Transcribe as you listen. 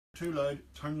too loud,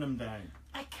 turn them down.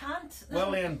 I can't.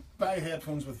 Well then, buy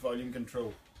headphones with volume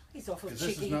control. He's awful cheeky.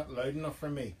 Because this is not loud enough for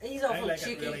me. He's awful I like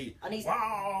cheeky. It really, and he's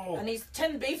wow! And he's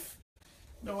tin beef.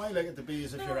 No, I like it to be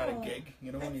as if you're at a No. gig,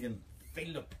 you know, and you can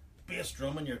feel the bass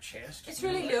drum in your chest. It's you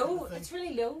know, really that kind low. of thing. It's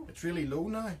really low. It's really low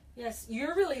now. Yes,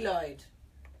 you're really loud.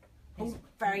 He's Oh. a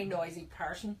very noisy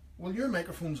person. Well, your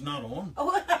microphone's not on.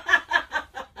 Oh,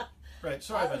 Right,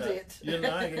 sorry about I'll do that. it. You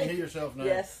know, I can hear yourself now.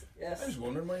 yes, I yes. was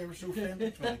wondering why you were so faint.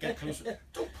 Trying to get closer.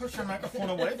 Don't push your microphone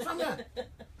away from you.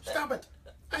 Stop it.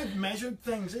 I've measured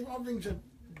things. I've things at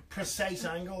precise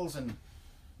angles and,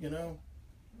 you know,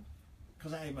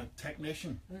 because I'm a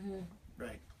technician.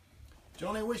 Right.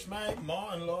 Johnny, wish my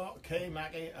ma-in-law, Kay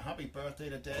Mackey, a happy birthday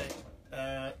today.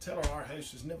 Tell her our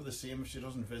house is never the same if she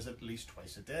doesn't visit at least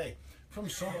twice a day. From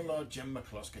son-in-law Jim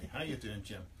McCluskey. How you doing,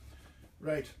 Jim?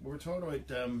 Right, we were talking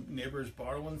about neighbours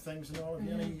borrowing things and all. Have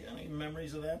you any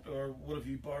memories of that? Or what have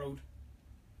you borrowed?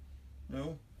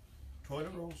 No? Toilet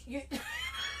rolls? You...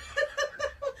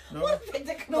 No? What a thing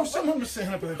to come No, up someone was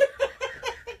saying about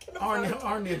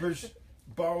our neighbours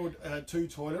borrowed 2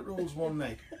 toilet rolls one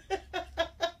night.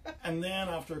 And then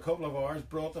after a couple of hours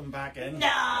brought them back in.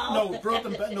 No! brought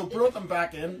them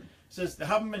back in. Says they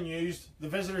haven't been used. The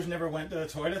visitors never went to the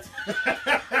toilet.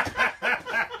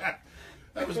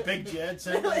 That was Big Jed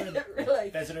saying that. Really?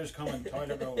 Visitors coming,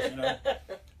 toilet rolls, you know.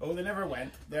 Oh, they never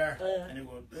went there. And he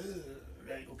went,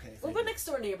 right, okay. Well, but next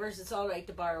door neighbours, it's all right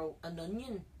to borrow an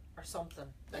onion or something.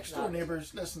 Next like door that.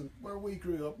 neighbours, listen, where we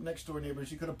grew up, next door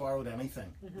neighbours, you could have borrowed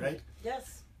anything, right?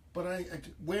 Yes. But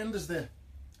when does the,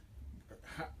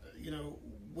 you know,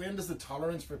 when does the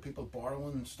tolerance for people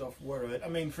borrowing stuff wear out? I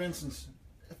mean, for instance,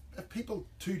 if people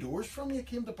 2 doors from you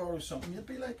came to borrow something, you'd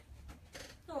be like,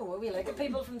 Oh, well, we like it.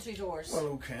 People from 2 doors. well,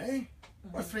 okay.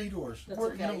 Or 3 doors. That's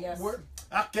We're, okay, you know, yes.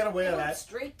 Get away with Go that.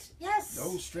 straight. Yes.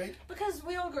 No, straight. Because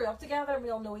we all grew up together and we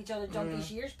all know each other donkey's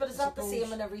years, but is that the suppose.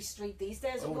 same in every street these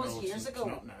days? It Oh, was no, years it's ago.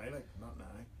 not now, like, not now.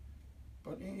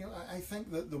 But you know, I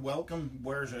think that the welcome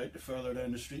wears out the further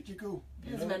down the street you go. You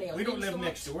There's know? many We don't onions live so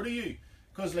next door to you,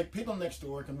 because like people next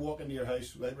door can walk into your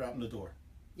house without rapping the door,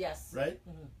 Yes. right?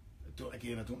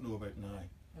 Again, I don't know about now.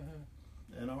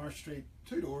 In our street,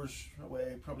 2 doors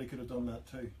away, probably could have done that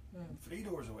too. 3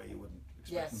 doors away, you wouldn't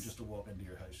expect them Yes. just to walk into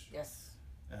your house Yes.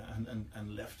 and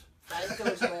lift. 5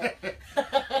 doors away.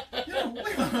 You know,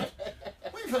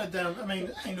 we've had I mean,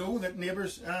 I know that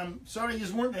neighbours. Sorry,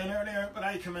 you weren't in earlier, but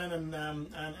I come in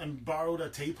and borrowed a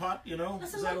teapot. You know,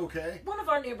 Listen, is that okay? One of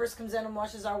our neighbours comes in and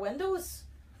washes our windows.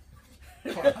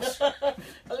 Class.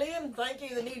 Elaine, thank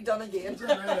you. They need done again. Give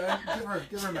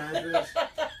her my address.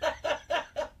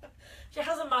 She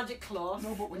has a magic cloth.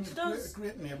 No, but when she you've does.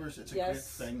 great neighbours, it's a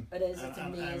Yes, great thing. it is, it's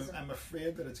amazing. I'm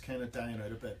afraid that it's kind of dying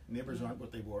out a bit. Neighbours aren't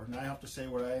what they were. And I have to say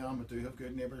where I am, I do have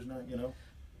good neighbours now, you know.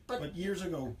 But years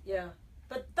ago. Yeah.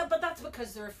 But that's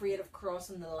because they're afraid of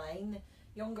crossing the line.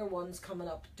 Younger ones coming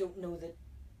up don't know that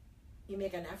you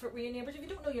make an effort with your neighbours. If you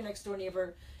don't know your next door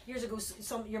neighbour, years ago,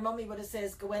 your mummy would have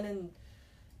says, go in and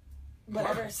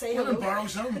whatever, say Go hello. and borrow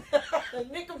some. And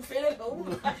make them feel at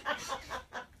home.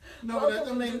 No,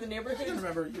 Welcome I mean, to the neighbourhood. I can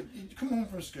remember you come home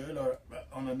from school or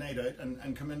on a night out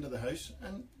and come into the house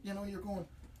and you know you're going,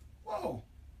 whoa,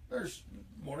 there's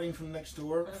Maureen from next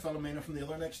door, Philomena from the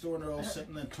other next door, and they're all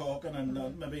sitting and talking,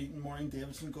 and maybe Maureen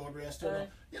Davidson, God rest her,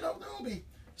 you know, they'll all be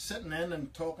sitting in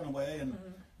and talking away, and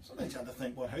sometimes you had to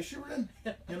think what house you were in,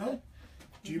 you know.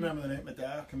 Do you remember the night my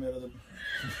dad came out of the?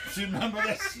 Do you remember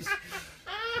this?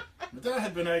 My dad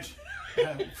had been out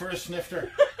for a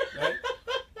snifter, right?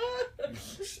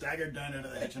 He staggered down out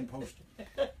of the hitching post,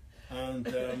 and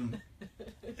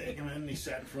he came in and he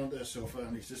sat in front of the sofa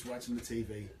and he's just watching the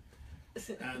TV,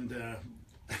 and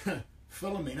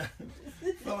Philomena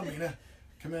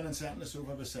came in and sat on the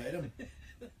sofa beside him,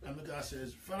 and my dad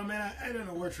says, Philomena, I don't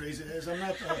know where Teresa is, I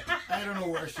don't know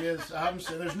where she is, I haven't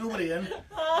seen, there's nobody in.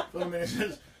 Philomena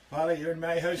says, Polly, you're in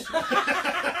my house.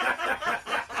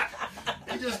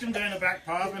 He just came down the back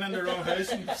path, went in the wrong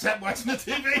house and sat watching the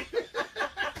TV.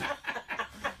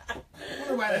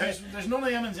 Why the house, there's none of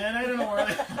them in, I don't know where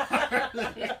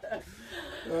they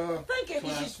are. Thank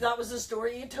goodness that was the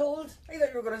story you told. I thought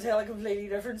you were going to tell a completely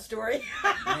different story.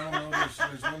 No,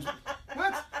 there's ones.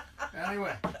 What?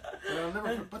 Anyway,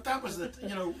 but that was the, you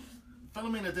know,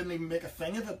 Philomena didn't even make a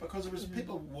thing of it because there was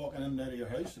people walking in and out of your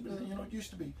house. It was, you know, it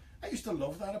used to be, I used to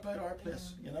love that about our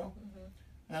place, you know.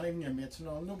 And even your mates and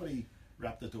all, nobody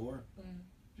rapped the door.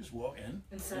 Just walk in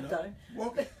and sit down.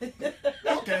 Walk in,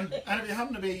 and if you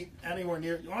happen to be anywhere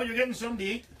near, oh, you're getting something to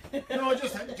eat. No,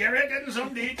 just Gary getting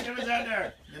something to eat. Give us that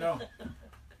there, you know.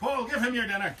 Paul, give him your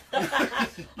dinner. I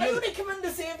only come in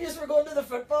to see if you were going to the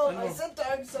football. I sit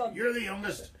down, son. You're the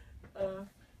youngest.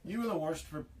 You were the worst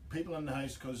for people in the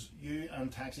house because you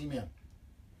and taxi men.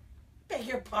 Beg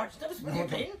your pardon. That was where No, you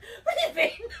no. been? Where you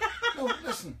been? No,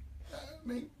 listen. I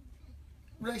mean,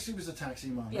 Racey was a taxi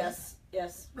man. right? Yes,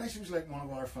 yes. Racey was like one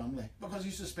of our family because he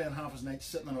used to spend half his night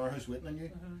sitting in our house waiting on you.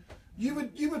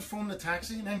 You would phone the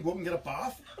taxi and then go up and get a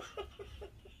bath.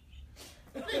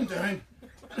 Came down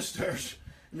the stairs.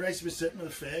 And Racey was sitting with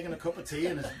a fag and a cup of tea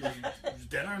and his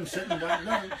dinner and sitting back.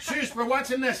 No, shush, we're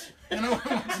watching this. You know,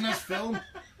 we're watching this film.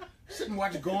 Sitting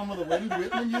watching Gone with the Wind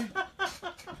waiting on you.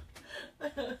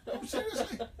 No,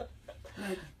 seriously.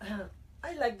 Right.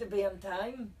 I like to be on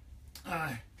time.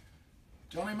 Aye.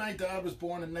 Johnny, my dad was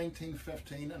born in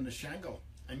 1915 in the Shangle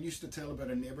and used to tell about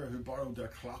a neighbour who borrowed their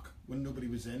clock when nobody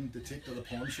was in to take to the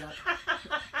pawn shop.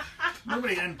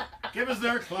 Nobody in. Give us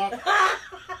their clock.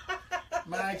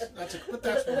 Mags, but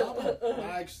that's what happened.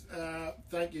 Mags,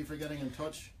 thank you for getting in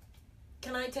touch.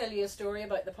 Can I tell you a story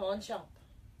about the pawn shop?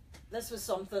 This was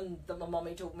something that my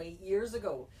mummy told me years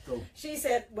ago. Go. She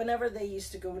said whenever they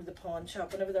used to go to the pawn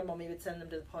shop, whenever their mummy would send them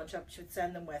to the pawn shop, she would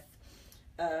send them with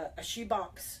a shoe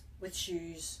box with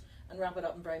shoes and wrap it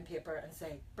up in brown paper and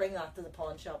say, bring that to the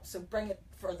pawn shop. So bring it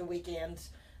for the weekend.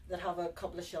 They'd have a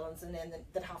couple of shillings and then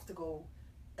they'd have to go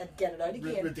and get it out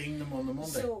again. Redeem them on the Monday.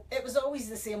 So it was always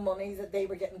the same money that they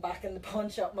were getting back in the pawn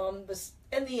shop. Mum was,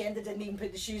 in the end, they didn't even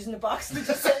put the shoes in the box. They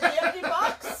just sent the empty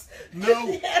box. No.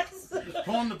 Yes.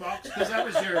 Pawn the box because that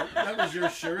was your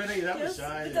surety. That Yes, was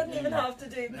they didn't even have to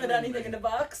put anything in the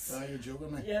box. You're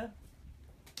joking me. Yeah.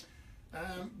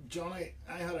 Johnny,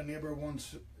 I had a neighbour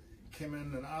once came in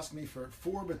and asked me for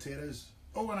 4 potatoes.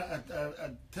 Oh, and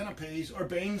a tin of peas or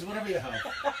beans, whatever you have.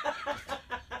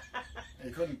 He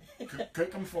couldn't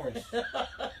cook them for us.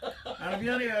 And have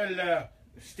you any old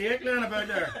steak laying about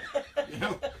there? You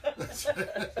know.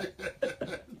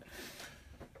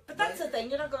 But that's the thing,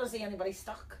 you're not going to see anybody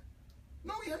stuck.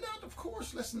 No, you're not, of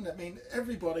course. Listen, I mean,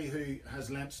 everybody who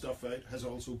has lent stuff out has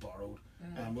also borrowed.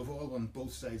 We've all on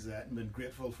both sides of that and been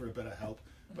grateful for a bit of help.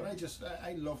 But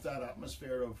I love that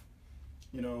atmosphere of,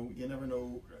 you know, you never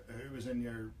know who was in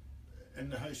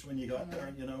the house when you got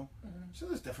there, you know. So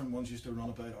there's different ones used to run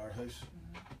about our house,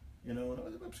 you know,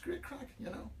 and it was great crack, you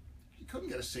know. You couldn't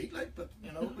get a seat, like, but,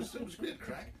 you know, it was great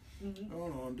crack. Oh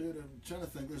no, dude, I'm trying to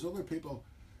think. There's other people.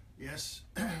 Yes,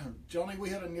 Johnny, we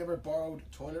had a neighbour borrowed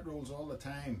toilet rolls all the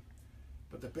time,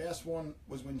 but the best one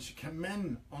was when she came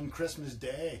in on Christmas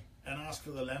Day and asked for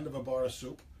the lend of a bar of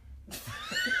soap.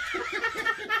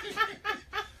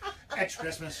 It's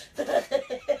Christmas.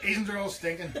 Isn't they all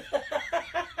stinking?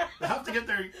 They have to get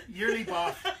their yearly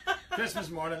bath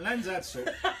Christmas morning. Lend that soap.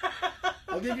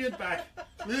 I'll give you it back.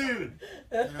 You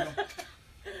know.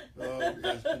 Oh,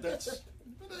 yes, but that's.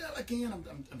 Again,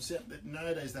 I'm saying that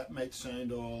nowadays that might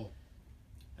sound all,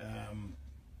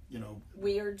 you know,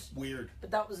 Weird.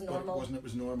 But that was normal. But it wasn't. It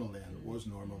was normal then. It was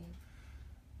normal.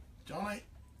 Johnny,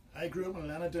 I grew up in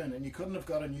Lenadown, and you couldn't have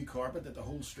got a new carpet that the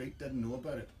whole street didn't know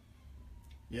about it.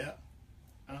 Yeah,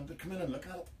 and they'd come in and look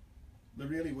at it. They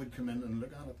really would come in and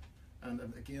look at it. And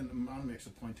again, a man makes a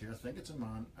point here. I think it's a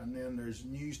man. And then there's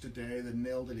news today that an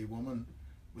elderly woman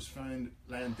was found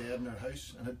lying dead in her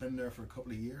house and had been there for a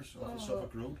couple of years off the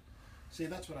Suffolk Road. See,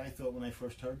 that's what I thought when I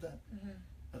first heard that.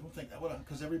 I don't think that would have,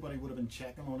 because everybody would have been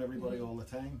checking on everybody all the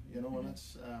time, you know, and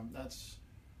that's,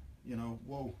 you know,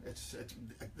 whoa, it's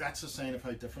that's a sign of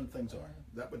how different things are.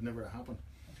 That would never happen.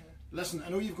 Listen, I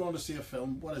know you've gone to see a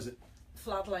film. What is it?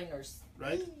 Flatliners.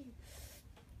 Right.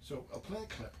 So I'll play a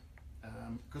clip,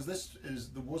 because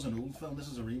there was an old film. This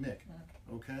is a remake.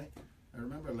 Okay. I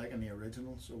remember liking the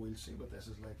original, so we'll see what this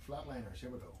is like. Flatliners, here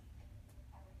we go.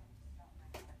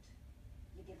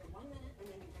 You give it 1 minute and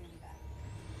then you bring it back.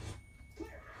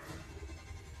 Clear.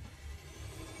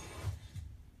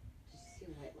 Did you see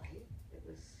a white light? It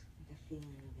was like a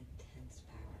feeling of intense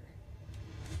power.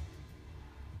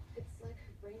 It's like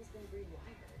her brain's been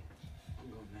rewired.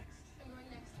 I'm going next. I'm going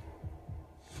next.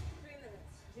 3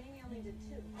 minutes. Jamie only did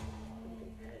 2.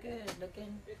 Good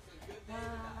looking.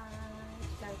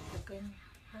 Like cooking.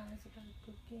 How's about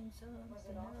cooking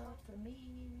something up for me?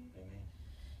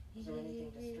 Is there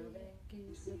anything disturbing?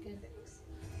 Good looking.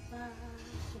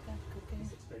 How's about cooking?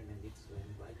 This experiment needs to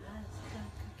end right now. How's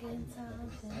about cooking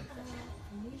something up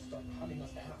for Start cutting me?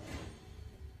 us down.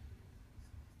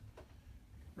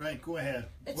 Right, go ahead.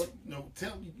 It's-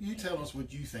 Tell us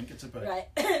what you think it's about. Right.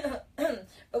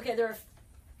 Okay, there are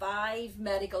 5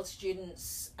 medical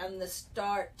students, and the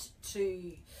start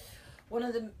to one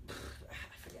of them. I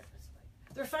forget what it's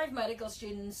like. There are 5 medical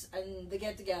students, and they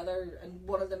get together, and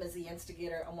one of them is the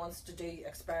instigator and wants to do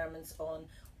experiments on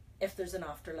if there's an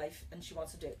afterlife, and she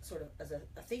wants to do it sort of as a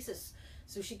thesis.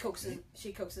 So she coaxes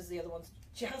the other ones.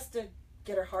 She has to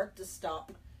get her heart to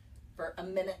stop for a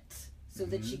minute so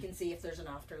that she Mhm. can see if there's an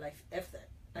afterlife, and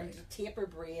Right. to tape her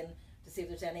brain to see if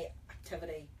there's any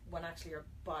activity when actually her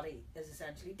body is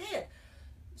essentially dead.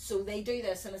 So they do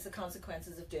this, and it's the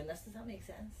consequences of doing this. Does that make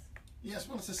sense? Yes,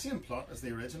 well, it's the same plot as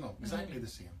the original, exactly the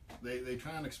same. They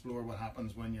try and explore what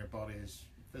happens when your body is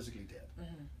physically dead.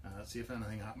 See if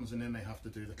anything happens, and then they have to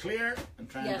do the clear and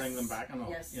try and bring them back and all.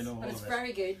 Yes, You know, all but it's of this.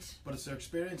 very good. But it's their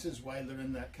experiences while they're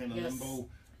in that kind of Yes. limbo.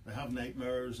 They have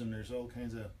nightmares, and there's all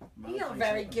kinds of. mad You're things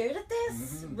very happening. good at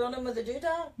this, Mhm. running with a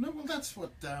doodah. No, well, that's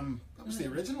what that was the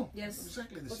original. Yes. It was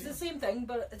exactly the Well, it's same. the same thing,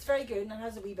 but it's very good, and it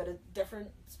has a wee bit of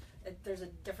difference. There's a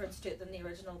difference to it than the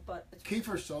original, but it's,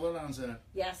 Kiefer Sutherland's in it.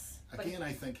 yes, but Again,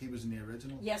 I think he was in the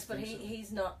original. yes, but I think so.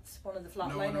 he's not one of the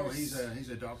Flatliners. No, he's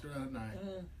a doctor in it now.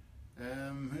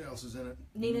 Who else is in it?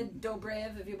 Nina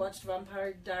Dobrev, have you watched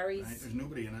Vampire Diaries? Right, there's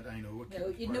nobody in it. I know. No,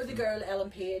 you know the girl Ellen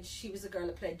Page. She was the girl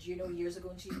that played Juno years ago,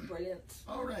 and she's brilliant.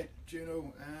 All right,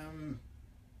 Juno.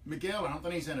 Miguel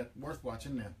Anthony's in it. Worth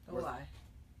watching now. Oh, I.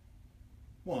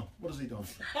 What has he done?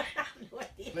 No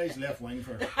idea. Plays left wing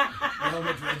for Real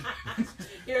Madrid.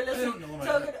 Here, listen. don't know about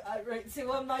talking, right,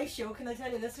 so on my show, can I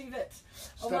tell you this wee bit?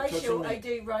 Stop On my touching show, me. I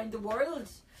do round the world.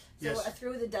 So Yes. I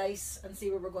throw the dice and see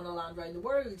where we're going to land round the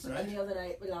world. Right. And the other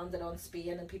night we landed on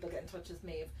Spain, and people get in touch with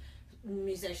me,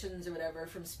 musicians or whatever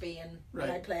from Spain, Right.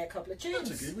 and I play a couple of tunes.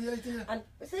 That's a good wee idea. And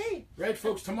see, Right,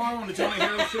 folks, tomorrow on the Johnny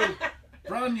Hero Show,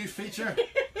 brand new feature.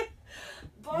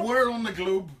 but, Where on the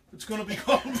globe it's going to be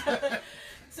called.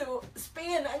 so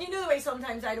Spain, and you know the way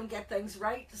sometimes I don't get things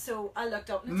right, so I looked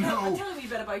up and No. I tell a wee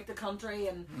bit about the country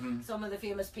and some of the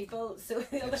famous people. So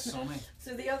the other, It's sunny.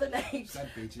 so the other night Sad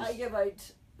beaches. I give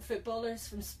out footballers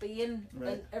from Spain,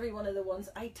 Right. and every one of the ones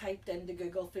I typed into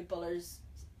Google footballers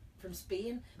from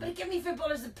Spain, but it gave me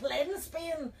footballers that played in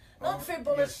Spain, not Oh,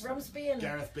 footballers yes. from Spain.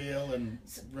 Gareth Bale and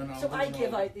Ronaldo. So I and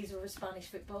give all. out these were Spanish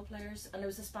football players, and there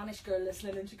was a Spanish girl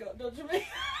listening, and she got in touch with me.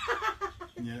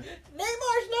 Yeah.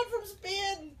 Neymar's not from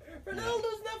Spain.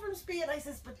 Ronaldo's not from Spain. I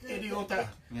says, but Idiota.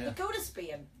 they Yeah. go to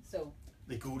Spain. So,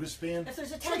 They go to Spain. if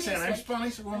there's a It's like saying I'm tenuous link,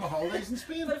 Spanish. We're on the holidays in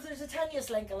Spain. but if there's a tenuous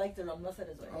link, I like to run with it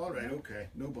as well. All right. Okay.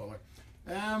 No bother.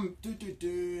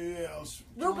 Else.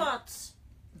 Robots.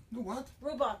 No what?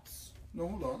 Robots. No,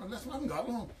 hold on. Listen, I haven't got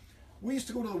long. We used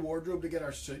to go to the wardrobe to get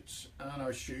our suits and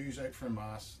our shoes out for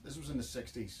mass. This was in the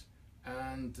 60s.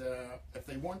 And if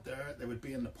they weren't there, they would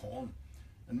be in the pawn.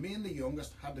 And me and the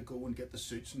youngest had to go and get the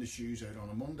suits and the shoes out on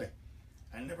a Monday.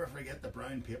 I'll never forget the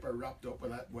brown paper wrapped up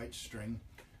with that white string.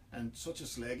 And such a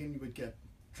slagging you would get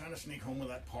trying to sneak home with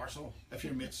that parcel if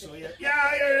your mates saw you.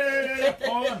 Yeah, you're the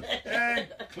pawn. Hey,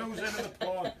 close out of the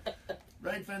pawn.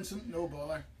 Right, Vincent, no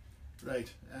bother.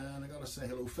 Right, and I gotta say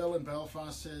hello. Phil in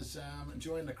Belfast says,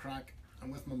 enjoying the crack.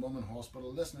 I'm with my mum in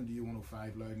hospital, listening to you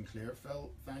 105 loud and clear. Phil,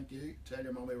 thank you. Tell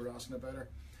your mum we were asking about her.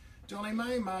 Johnny,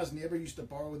 my ma's neighbour used to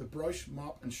borrow the brush,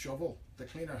 mop and shovel to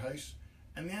clean her house,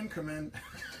 and then come in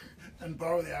and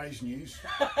borrow the Irish News.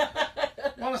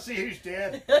 Want to see who's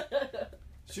dead?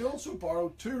 She also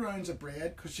borrowed 2 rounds of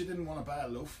bread because she didn't want to buy a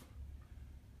loaf.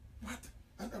 What?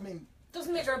 I mean,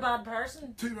 Doesn't make her a bad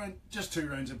person. just 2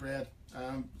 rounds of bread.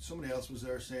 Somebody else was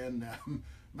there saying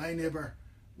my neighbour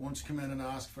once came in and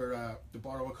asked for to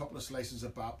borrow a couple of slices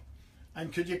of bap,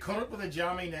 and could you cut it with a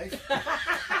jammy knife?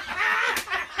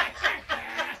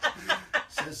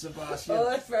 Says Sebastian. Oh,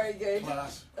 that's very good.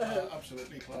 Class,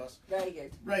 absolutely class. Very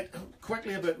good. Right,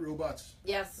 quickly about robots.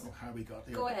 Yes. Oh, how we got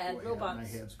there. Go ahead, robots. My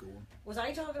head's going. Was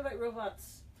I talking about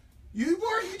robots? You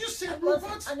just said Well,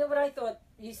 robots. I know, but I thought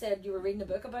you said you were reading a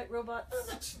book about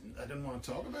robots. I didn't want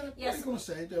to talk about it. Yes. What are you going to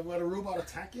say? Would a robot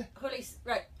attack you?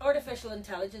 Right, artificial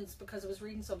intelligence, because I was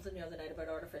reading something the other night about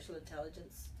artificial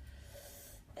intelligence.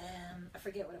 I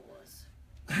forget what it was.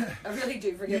 I really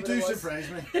do forget You what do it was. surprise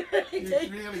me. You You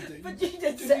did. really do. But you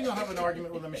did Did say- you not have an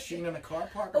argument with a machine in a car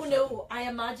park? Oh no, I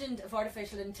imagined if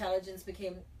artificial intelligence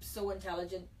became so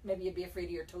intelligent, maybe you'd be afraid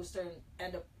of your toaster and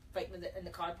end up fighting with it in the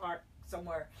car park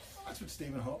somewhere. That's what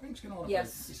Stephen Hawking's going on about.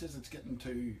 Yes. He says it's getting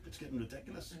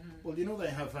ridiculous. Well, you know they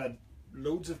have had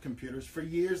loads of computers. For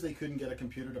years they couldn't get a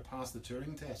computer to pass the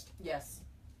Turing test. Yes.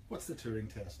 What's the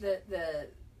Turing test? The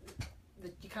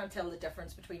you can't tell the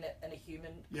difference between it and a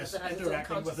human. Yes, because it has its own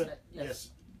interacting with consciousness it. in Yes.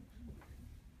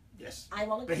 Yes. I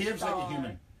want to Behaves like a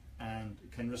human and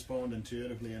can respond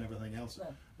intuitively and everything else. Yeah.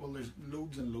 Well, there's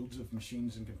loads and loads of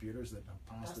machines and computers that have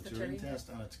passed That's the the Turing Turing test,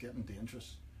 and it's getting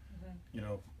dangerous. You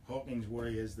know, Hawking's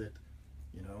worry is that,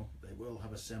 you know, they will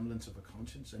have a semblance of a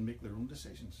conscience and make their own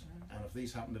decisions. And if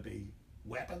these happen to be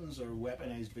weapons or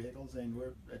weaponized vehicles, then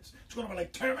it's going to be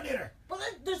like Terminator, Well,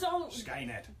 there's all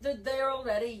Skynet. they're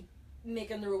already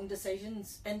making their own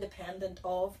decisions independent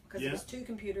of, because Yeah. it was 2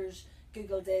 computers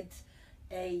Google did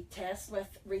a test with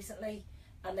recently,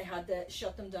 and they had to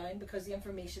shut them down because the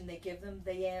information they give them,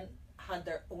 they had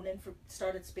their own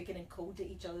started speaking in code to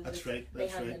each other. That's that right. They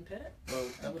That's hadn't right. input it. Well,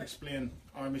 that would explain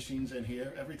our machines in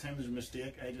here. Every time there's a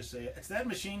mistake, I just say, "It's that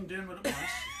machine doing what it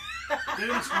wants,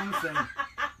 doing its own thing."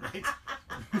 Right?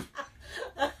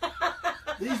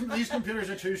 These computers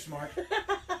are too smart.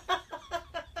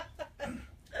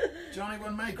 Johnny,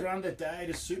 when my granddad died,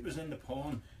 his suit was in the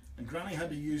pawn, and Granny had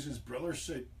to use his brother's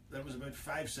suit that was about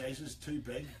 5 sizes too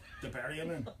big to bury him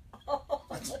in.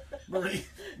 Marie,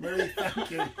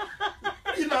 thank you.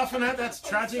 What are you laughing at? That's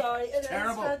tragic. Sorry, it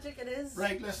terrible. is tragic, it is.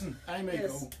 Right, listen, I may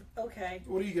Yes. go. Okay.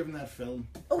 What are you giving that film?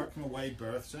 Apart from a wide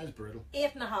berth, sounds brutal.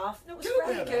 8.5. No, it was Go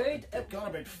very ahead, good. It got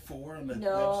about 4 on the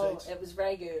No, websites. it was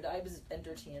very good. I was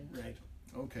entertained. Right.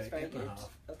 Okay, It's very 8.5.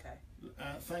 good. Okay.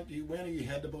 Thank you. When are you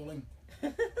head to bowling?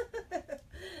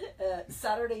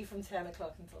 Saturday from 10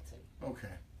 o'clock until 2.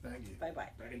 Okay, thank you. Bye bye.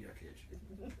 Back in your cage.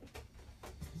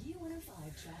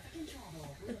 U105 Traffic and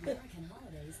Travel with American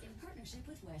Holidays in partnership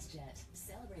with WestJet,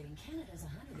 celebrating Canada's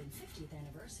 150th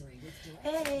anniversary with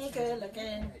direct Hey, flights good to looking.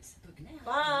 airports. Book now.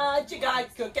 What you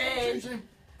got cooking? Susie,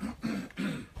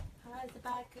 How's the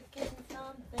back cooking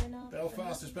something up?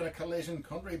 Belfast, there's been a collision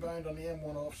country bound on the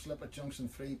M1 off slip at Junction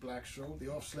 3 Blacks Road. The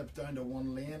off slip down to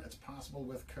 1 lane. It's passable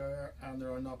with care, and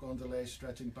there are knock-on delays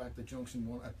stretching back to Junction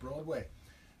 1 at Broadway.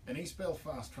 In East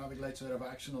Belfast, traffic lights out of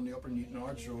action on the Upper Newton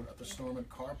Ards Road at the Stormont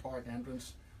car park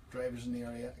entrance. Drivers in the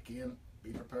area, again,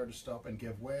 be prepared to stop and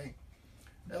give way.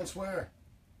 Elsewhere,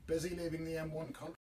 busy leaving the M1 country.